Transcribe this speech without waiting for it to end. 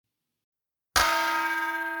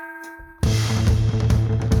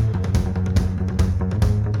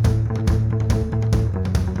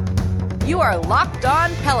are Locked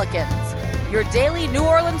On Pelicans, your daily New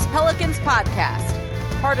Orleans Pelicans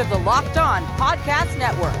podcast, part of the Locked On Podcast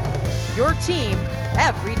Network, your team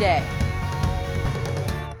every day.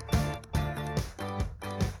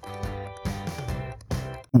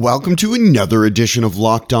 Welcome to another edition of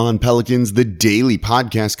Locked On Pelicans, the daily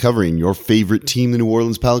podcast covering your favorite team, the New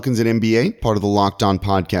Orleans Pelicans and NBA, part of the Locked On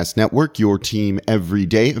Podcast Network, your team every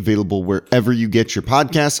day, available wherever you get your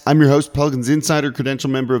podcasts. I'm your host, Pelicans Insider, credential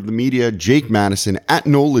member of the media, Jake Madison, at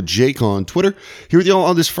NOLA Jake on Twitter, here with you all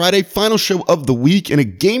on this Friday, final show of the week and a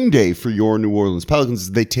game day for your New Orleans Pelicans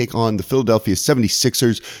as they take on the Philadelphia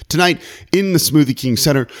 76ers tonight in the Smoothie King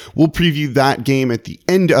Center. We'll preview that game at the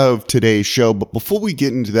end of today's show, but before we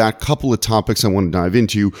get into that, couple of topics I want to dive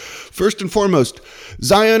into. First and foremost,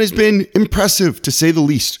 Zion has been impressive to say the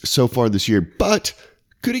least so far this year, but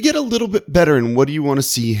could he get a little bit better, and what do you want to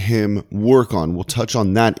see him work on? We'll touch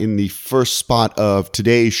on that in the first spot of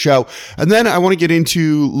today's show. And then I want to get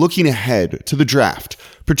into looking ahead to the draft,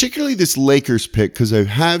 particularly this Lakers pick, because I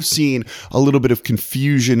have seen a little bit of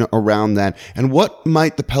confusion around that, and what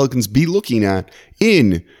might the Pelicans be looking at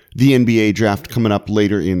in the NBA draft coming up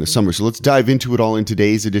later in the summer. So let's dive into it all in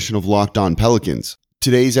today's edition of Locked On Pelicans.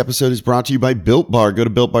 Today's episode is brought to you by Built Bar. Go to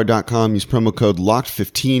BuiltBar.com, use promo code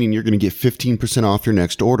LOCKED15, and you're going to get 15% off your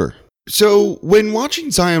next order. So when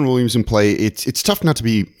watching Zion Williamson play, it's tough not to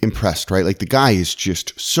be impressed, right? Like, the guy is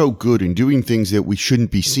just so good and doing things that we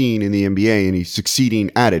shouldn't be seeing in the NBA, and he's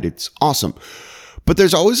succeeding at it. It's awesome. But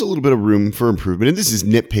there's always a little bit of room for improvement, and this is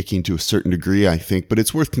nitpicking to a certain degree, I think, but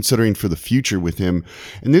it's worth considering for the future with him.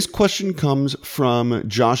 And this question comes from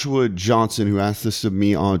Joshua Johnson, who asked this of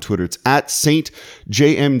me on Twitter. It's at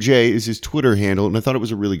SaintJMJ is his Twitter handle, and I thought it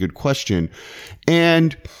was a really good question.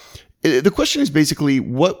 And the question is basically,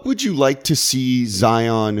 what would you like to see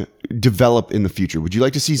Zion develop in the future? Would you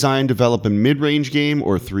like to see Zion develop a mid-range game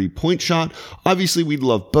or a three-point shot? Obviously, we'd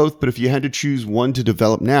love both, but if you had to choose one to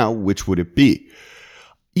develop now, which would it be?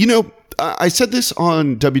 You know, I said this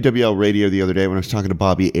on WWL radio the other day when I was talking to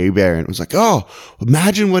Bobby Hebert, and it was like, oh,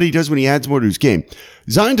 imagine what he does when he adds more to his game.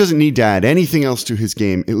 Zion doesn't need to add anything else to his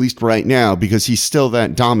game, at least right now, because he's still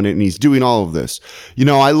that dominant and he's doing all of this. You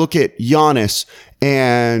know, I look at Giannis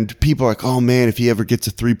and people are like, oh man, if he ever gets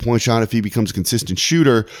a three-point shot, if he becomes a consistent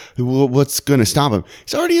shooter, what's going to stop him?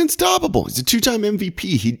 He's already unstoppable. He's a two-time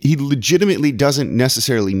MVP. He legitimately doesn't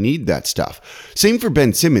necessarily need that stuff. Same for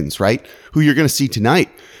Ben Simmons, right? Who you're going to see tonight.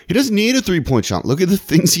 He doesn't need a three-point shot. Look at the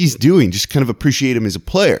things he's doing. Just kind of appreciate him as a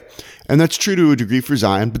player. And that's true to a degree for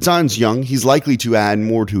Zion, but Zion's young. He's likely to add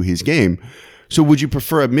more to his game. So would you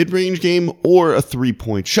prefer a mid-range game or a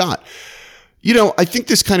three-point shot? You know, I think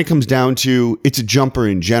this kind of comes down to it's a jumper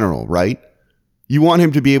in general, right? You want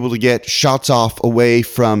him to be able to get shots off away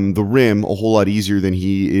from the rim a whole lot easier than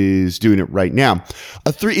he is doing it right now.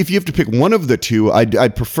 If you have to pick one of the two,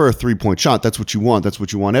 I'd prefer a three-point shot. That's what you want. That's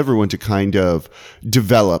what you want everyone to kind of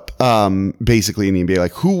develop, basically in the NBA.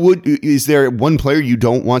 Like, is there one player you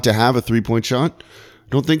don't want to have a three-point shot?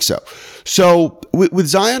 I don't think so. So with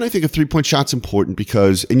Zion, I think a three-point shot's important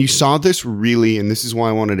because, and you saw this really, and this is why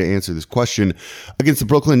I wanted to answer this question, against the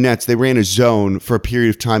Brooklyn Nets, they ran a zone for a period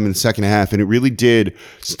of time in the second half, and it really did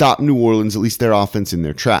stop New Orleans, at least their offense, in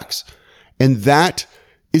their tracks. And that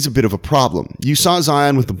is a bit of a problem. You saw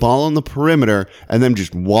Zion with the ball on the perimeter and them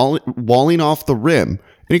just walling off the rim.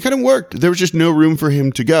 And it kind of worked. There was just no room for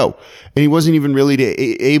him to go. And he wasn't even really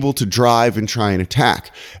able to drive and try and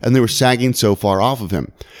attack. And they were sagging so far off of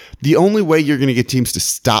him. The only way you're going to get teams to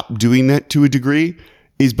stop doing that to a degree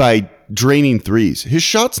is by draining threes. His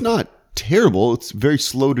shot's not terrible. It's very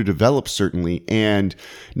slow to develop, certainly, and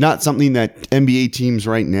not something that NBA teams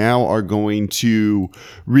right now are going to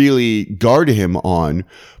really guard him on.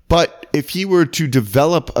 But if he were to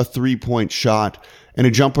develop a three-point shot and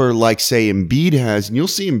a jumper like, say, Embiid has, and you'll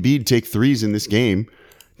see Embiid take threes in this game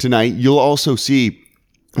tonight. You'll also see,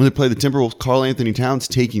 when they play the Timberwolves, Karl Anthony Towns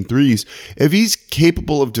taking threes. If he's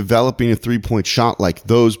capable of developing a three-point shot like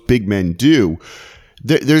those big men do,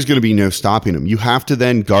 there's going to be no stopping him. You have to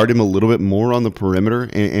then guard him a little bit more on the perimeter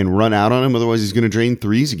and run out on him. Otherwise, he's going to drain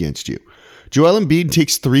threes against you. Joel Embiid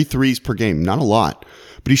takes 3 threes per game. Not a lot,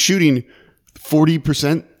 but he's shooting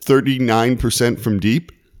 40%, 39% from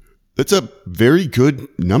deep. That's a very good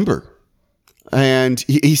number. And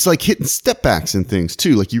he's like hitting step backs and things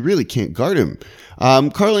too. Like, you really can't guard him.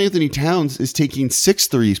 Karl Anthony Towns is taking 6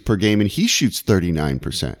 threes per game and he shoots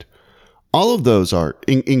 39%. All of those are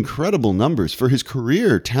incredible numbers. For his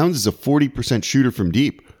career, Towns is a 40% shooter from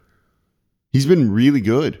deep. He's been really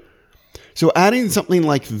good. So adding something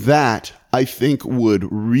like that, I think, would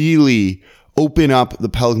really open up the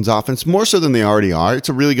Pelicans offense more so than they already are. It's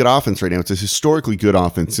a really good offense right now. It's a historically good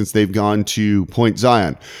offense since they've gone to Point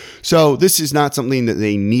Zion. So this is not something that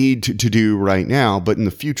they need to do right now, but in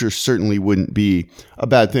the future certainly wouldn't be a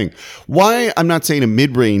bad thing. Why I'm not saying a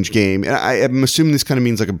mid-range game, and I'm assuming this kind of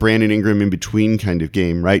means like a Brandon Ingram in between kind of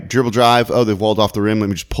game, right? Dribble drive, oh, they've walled off the rim, let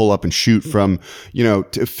me just pull up and shoot from,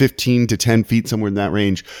 15 to 10 feet, somewhere in that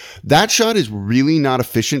range. That shot is really not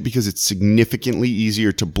efficient because it's significantly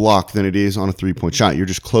easier to block than it is on a three-point shot. You're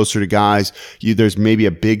just closer to guys. There's maybe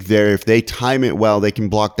a big there. If they time it well, they can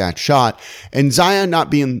block that shot. And Zion not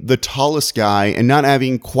being the tallest guy and not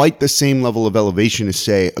having quite the same level of elevation as,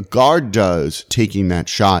 say, a guard does taking that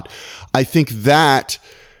shot, I think that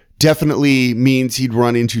definitely means he'd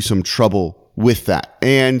run into some trouble with that.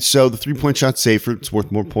 And so the three-point shot's safer. It's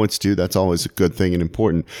worth more points too. That's always a good thing and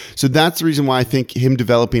important. So that's the reason why I think him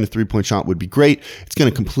developing a three-point shot would be great. It's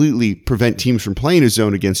going to completely prevent teams from playing his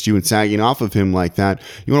zone against you and sagging off of him like that.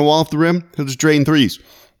 You want to wall off the rim? He'll just drain threes.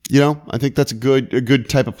 I think that's a good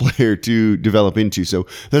type of player to develop into. So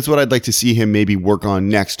that's what I'd like to see him maybe work on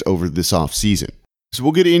next over this offseason. So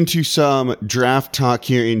we'll get into some draft talk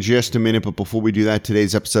here in just a minute, but before we do that,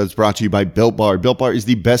 today's episode is brought to you by Built Bar. Built Bar is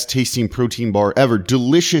the best tasting protein bar ever.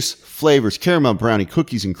 Delicious flavors, caramel brownie,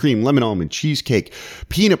 cookies and cream, lemon almond, cheesecake,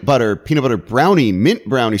 peanut butter brownie, mint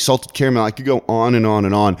brownie, salted caramel. I could go on and on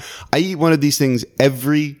and on. I eat one of these things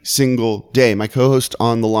every single day. My co-host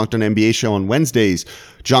on the Locked On NBA show on Wednesdays,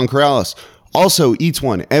 John Corrales, also eats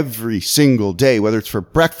one every single day, whether it's for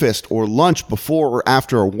breakfast or lunch, before or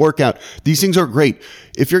after a workout. These things are great.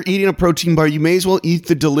 If you're eating a protein bar, you may as well eat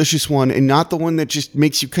the delicious one and not the one that just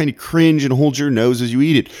makes you kind of cringe and hold your nose as you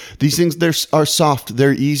eat it. These things are soft.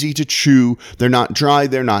 They're easy to chew. They're not dry.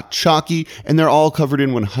 They're not chalky. And they're all covered in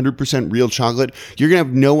 100% real chocolate. You're going to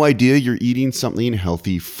have no idea you're eating something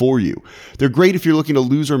healthy for you. They're great if you're looking to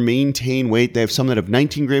lose or maintain weight. They have some that have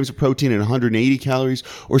 19 grams of protein and 180 calories,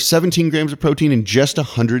 or 17 grams of protein and just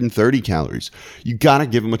 130 calories. You got to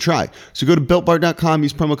give them a try. So go to BuiltBar.com,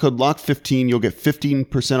 use promo code LOCK15. You'll get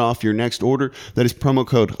 15% off your next order. That is promo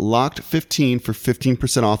code LOCKED15 for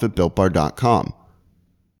 15% off at BuiltBar.com.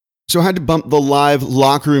 So I had to bump the live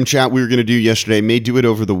locker room chat we were going to do yesterday. May do it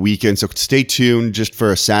over the weekend, so stay tuned just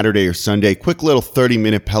for a Saturday or Sunday. Quick little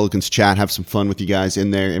 30-minute Pelicans chat. Have some fun with you guys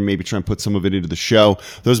in there and maybe try and put some of it into the show.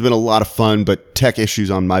 Those have been a lot of fun, but tech issues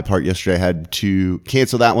on my part yesterday. I had to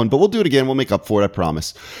cancel that one, but we'll do it again. We'll make up for it, I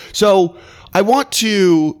promise. So I want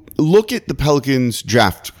to look at the Pelicans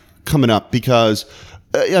draft coming up because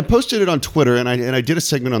I posted it on Twitter and I did a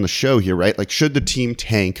segment on the show here, right? Like, should the team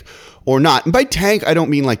tank or not? And by tank, I don't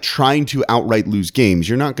mean like trying to outright lose games.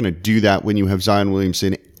 You're not going to do that when you have Zion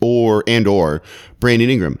Williamson or Brandon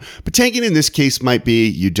Ingram. But tanking in this case might be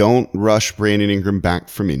you don't rush Brandon Ingram back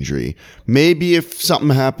from injury. Maybe if something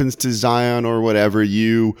happens to Zion or whatever,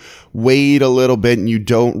 you wait a little bit and you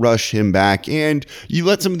don't rush him back and you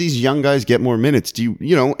let some of these young guys get more minutes.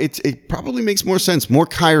 It probably makes more sense. More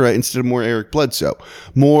Kyra instead of more Eric Bledsoe.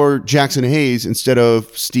 More Jackson Hayes instead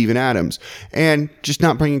of Steven Adams. And just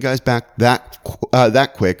not bringing guys back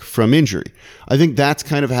that quick from injury. I think that's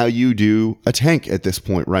kind of how you do a tank at this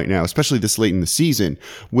point right now, especially this late in the season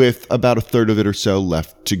with about a third of it or so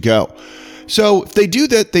left to go. So if they do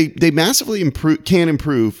that, they massively can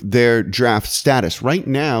improve their draft status. Right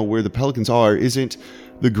now, where the Pelicans are isn't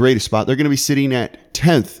the greatest spot. They're going to be sitting at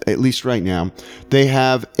 10th, at least right now. They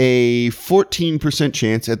have a 14%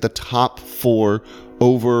 chance at the top four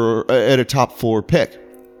at a top four pick.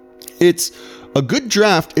 It's a good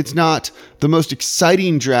draft. It's not the most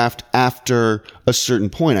exciting draft after a certain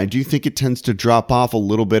point. I do think it tends to drop off a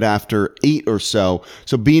little bit after 8 or so.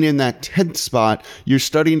 So being in that 10th spot, you're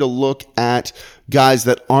starting to look at guys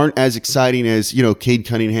that aren't as exciting as, Cade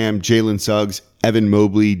Cunningham, Jalen Suggs, Evan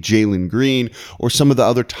Mobley, Jalen Green, or some of the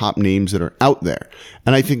other top names that are out there.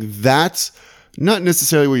 And I think that's not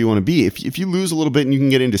necessarily where you want to be. If you lose a little bit and you can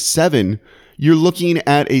get into 7, you're looking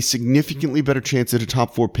at a significantly better chance at a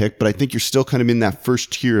top 4 pick, but I think you're still kind of in that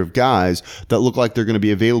first tier of guys that look like they're going to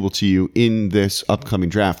be available to you in this upcoming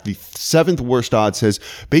draft. The 7th worst odds has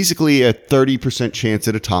basically a 30% chance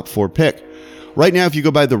at a top 4 pick. Right now, if you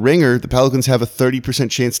go by the Ringer, the Pelicans have a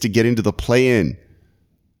 30% chance to get into the play-in.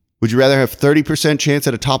 Would you rather have 30% chance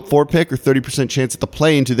at a top 4 pick or 30% chance at the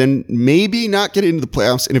play-in to then maybe not get into the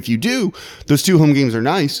playoffs? And if you do, those 2 home games are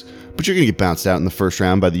nice, but you're going to get bounced out in the first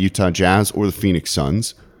round by the Utah Jazz or the Phoenix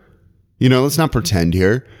Suns. Let's not pretend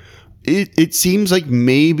here. It seems like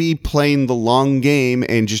maybe playing the long game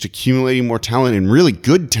and just accumulating more talent and really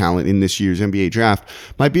good talent in this year's NBA draft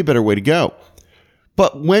might be a better way to go.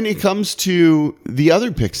 But when it comes to the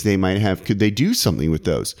other picks they might have, could they do something with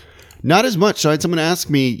those? Not as much. So I had someone ask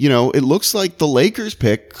me, it looks like the Lakers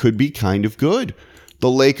pick could be kind of good. The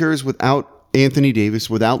Lakers, without Anthony Davis,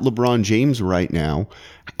 without LeBron James right now,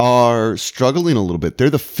 are struggling a little bit. They're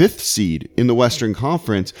the 5th seed in the Western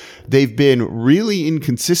Conference. They've been really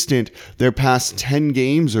inconsistent their past 10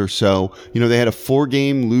 games or so. They had a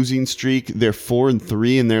 4-game losing streak. They're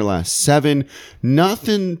 4-3 in their last 7.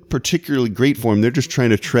 Nothing particularly great for them. They're just trying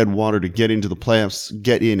to tread water to get into the playoffs,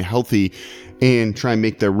 get in healthy, and try and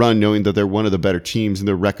make their run, knowing that they're one of the better teams and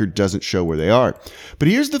their record doesn't show where they are. But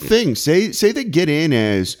here's the thing. Say they get in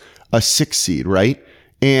as a 6 seed, right?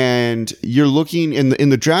 And you're looking in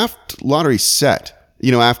the draft lottery set,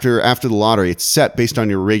 after the lottery, it's set based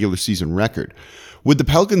on your regular season record. Would the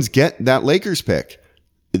Pelicans get that Lakers pick?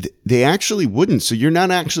 They actually wouldn't. So you're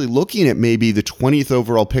not actually looking at maybe the 20th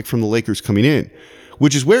overall pick from the Lakers coming in,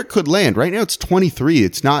 which is where it could land. Right now it's 23.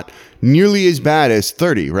 It's not nearly as bad as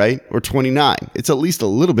 30, right? Or 29. It's at least a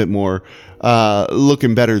little bit more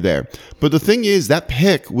looking better there. But the thing is, that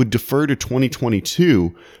pick would defer to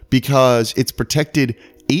 2022 because it's protected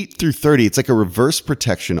 8 through 30. It's like a reverse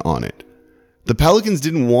protection on it. The Pelicans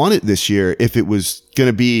didn't want it this year if it was going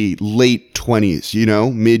to be late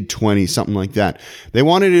 20s, mid 20s, something like that. They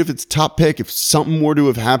wanted it if it's top pick, if something were to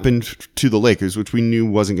have happened to the Lakers, which we knew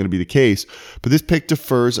wasn't going to be the case. But this pick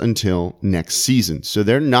defers until next season. So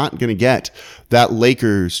they're not going to get that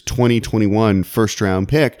Lakers 2021 first round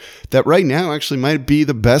pick that right now actually might be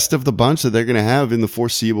the best of the bunch that they're going to have in the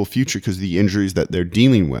foreseeable future because of the injuries that they're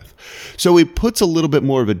dealing with. So it puts a little bit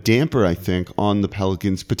more of a damper, I think, on the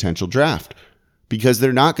Pelicans' potential draft, because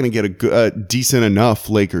they're not going to get a decent enough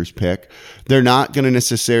Lakers pick. They're not going to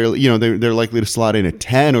necessarily, they're likely to slot in a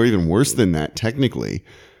 10 or even worse than that, technically.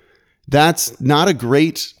 That's not a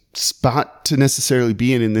great spot to necessarily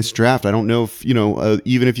be in this draft. I don't know if,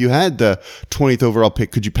 even if you had the 20th overall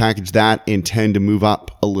pick, could you package that and tend to move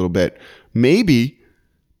up a little bit? Maybe,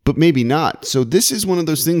 but maybe not. So this is one of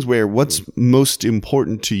those things where what's most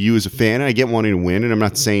important to you as a fan, and I get wanting to win, and I'm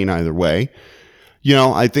not saying either way.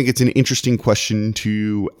 I think it's an interesting question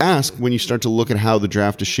to ask when you start to look at how the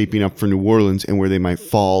draft is shaping up for New Orleans and where they might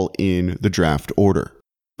fall in the draft order.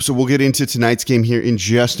 So we'll get into tonight's game here in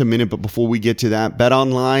just a minute, but before we get to that,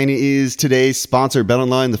 BetOnline is today's sponsor.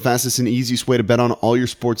 BetOnline, the fastest and easiest way to bet on all your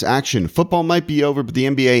sports action. Football might be over, but the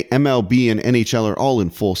NBA, MLB, and NHL are all in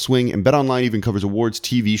full swing, and BetOnline even covers awards,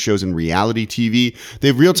 TV shows, and reality TV. They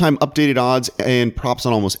have real-time updated odds and props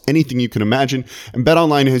on almost anything you can imagine, and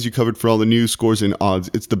BetOnline has you covered for all the news, scores, and odds.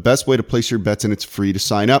 It's the best way to place your bets, and it's free to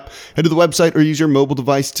sign up. Head to the website or use your mobile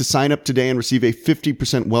device to sign up today and receive a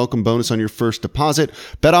 50% welcome bonus on your first deposit.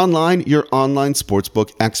 BetOnline, your online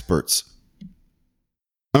sportsbook experts.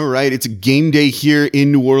 All right, it's a game day here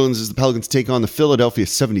in New Orleans as the Pelicans take on the Philadelphia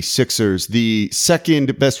 76ers, the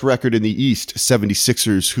second best record in the East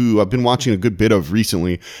 76ers, who I've been watching a good bit of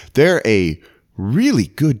recently. They're a really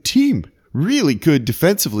good team. Really good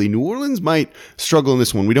defensively. New Orleans might struggle in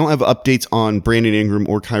this one. We don't have updates on Brandon Ingram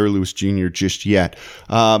or Kira Lewis Jr. just yet.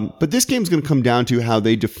 But this game's going to come down to how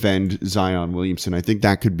they defend Zion Williamson. I think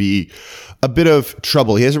that could be a bit of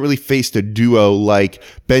trouble. He hasn't really faced a duo like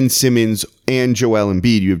Ben Simmons and Joel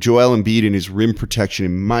Embiid. You have Joel Embiid in his rim protection,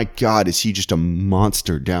 and my God, is he just a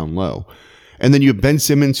monster down low. And then you have Ben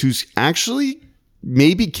Simmons, who's actually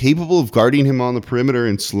maybe capable of guarding him on the perimeter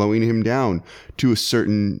and slowing him down to a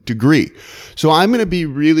certain degree. So I'm going to be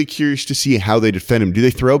really curious to see how they defend him. Do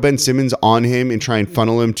they throw Ben Simmons on him and try and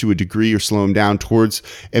funnel him to a degree or slow him down towards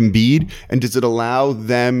Embiid? And does it allow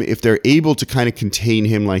them, if they're able to kind of contain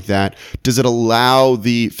him like that, does it allow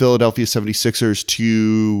the Philadelphia 76ers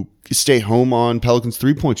to stay home on Pelicans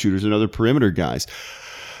three-point shooters and other perimeter guys?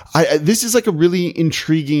 This is like a really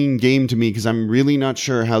intriguing game to me because I'm really not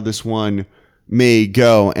sure how this one may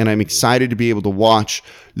go, and I'm excited to be able to watch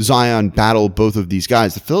Zion battle both of these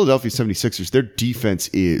guys. The Philadelphia 76ers, their defense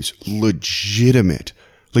is legitimate,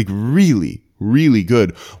 like really, really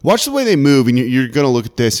good. Watch the way they move, and you're going to look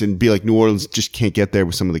at this and be like, New Orleans just can't get there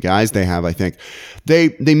with some of the guys they have, I think.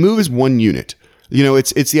 They move as one unit.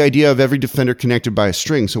 It's the idea of every defender connected by a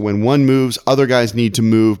string, so when one moves, other guys need to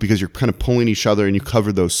move because you're kind of pulling each other and you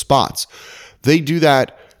cover those spots. They do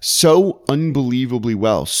that so unbelievably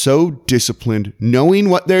well, so disciplined, knowing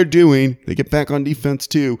what they're doing. They get back on defense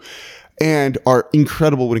too, and are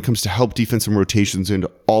incredible when it comes to help defense and rotations and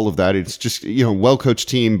all of that. It's just, well-coached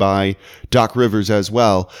team by Doc Rivers as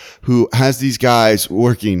well, who has these guys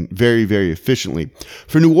working very, very efficiently.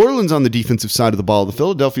 For New Orleans on the defensive side of the ball, the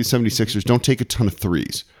Philadelphia 76ers don't take a ton of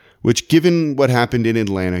threes, which, given what happened in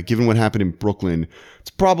Atlanta, given what happened in Brooklyn, it's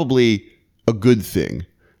probably a good thing.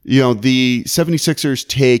 The 76ers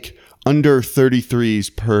take under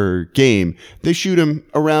 33s per game. They shoot them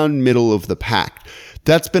around middle of the pack.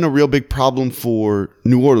 That's been a real big problem for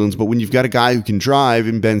New Orleans, but when you've got a guy who can drive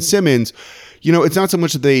in Ben Simmons, it's not so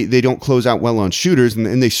much that they don't close out well on shooters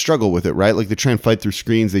and they struggle with it, right? Like they try and fight through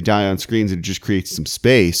screens, they die on screens, and it just creates some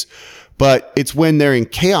space. But it's when they're in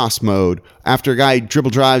chaos mode after a guy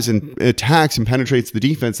dribble drives and attacks and penetrates the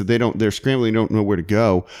defense that they're scrambling, don't know where to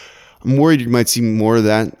go. I'm worried you might see more of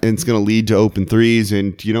that, and it's going to lead to open threes.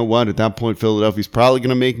 And you know what? At that point, Philadelphia's probably going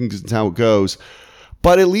to make them because that's how it goes.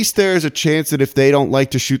 But at least there's a chance that if they don't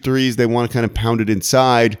like to shoot threes, they want to kind of pound it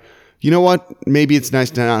inside. You know what? Maybe it's nice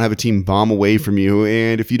to not have a team bomb away from you.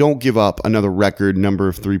 And if you don't give up another record number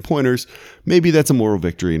of 3-pointers, maybe that's a moral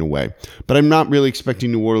victory in a way. But I'm not really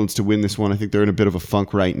expecting New Orleans to win this one. I think they're in a bit of a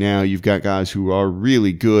funk right now. You've got guys who are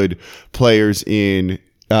really good players in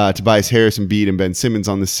Tobias Harris, Embiid, and Ben Simmons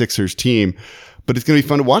on the Sixers team. But it's going to be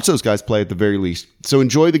fun to watch those guys play at the very least. So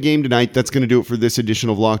enjoy the game tonight. That's going to do it for this edition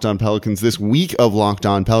of Locked On Pelicans. This week of Locked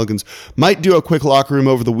On Pelicans. Might do a quick locker room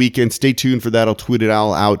over the weekend. Stay tuned for that. I'll tweet it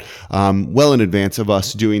all out well in advance of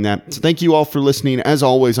us doing that. So thank you all for listening. As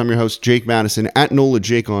always, I'm your host, Jake Madison, at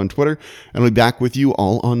NOLAJake on Twitter. And I'll be back with you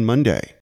all on Monday.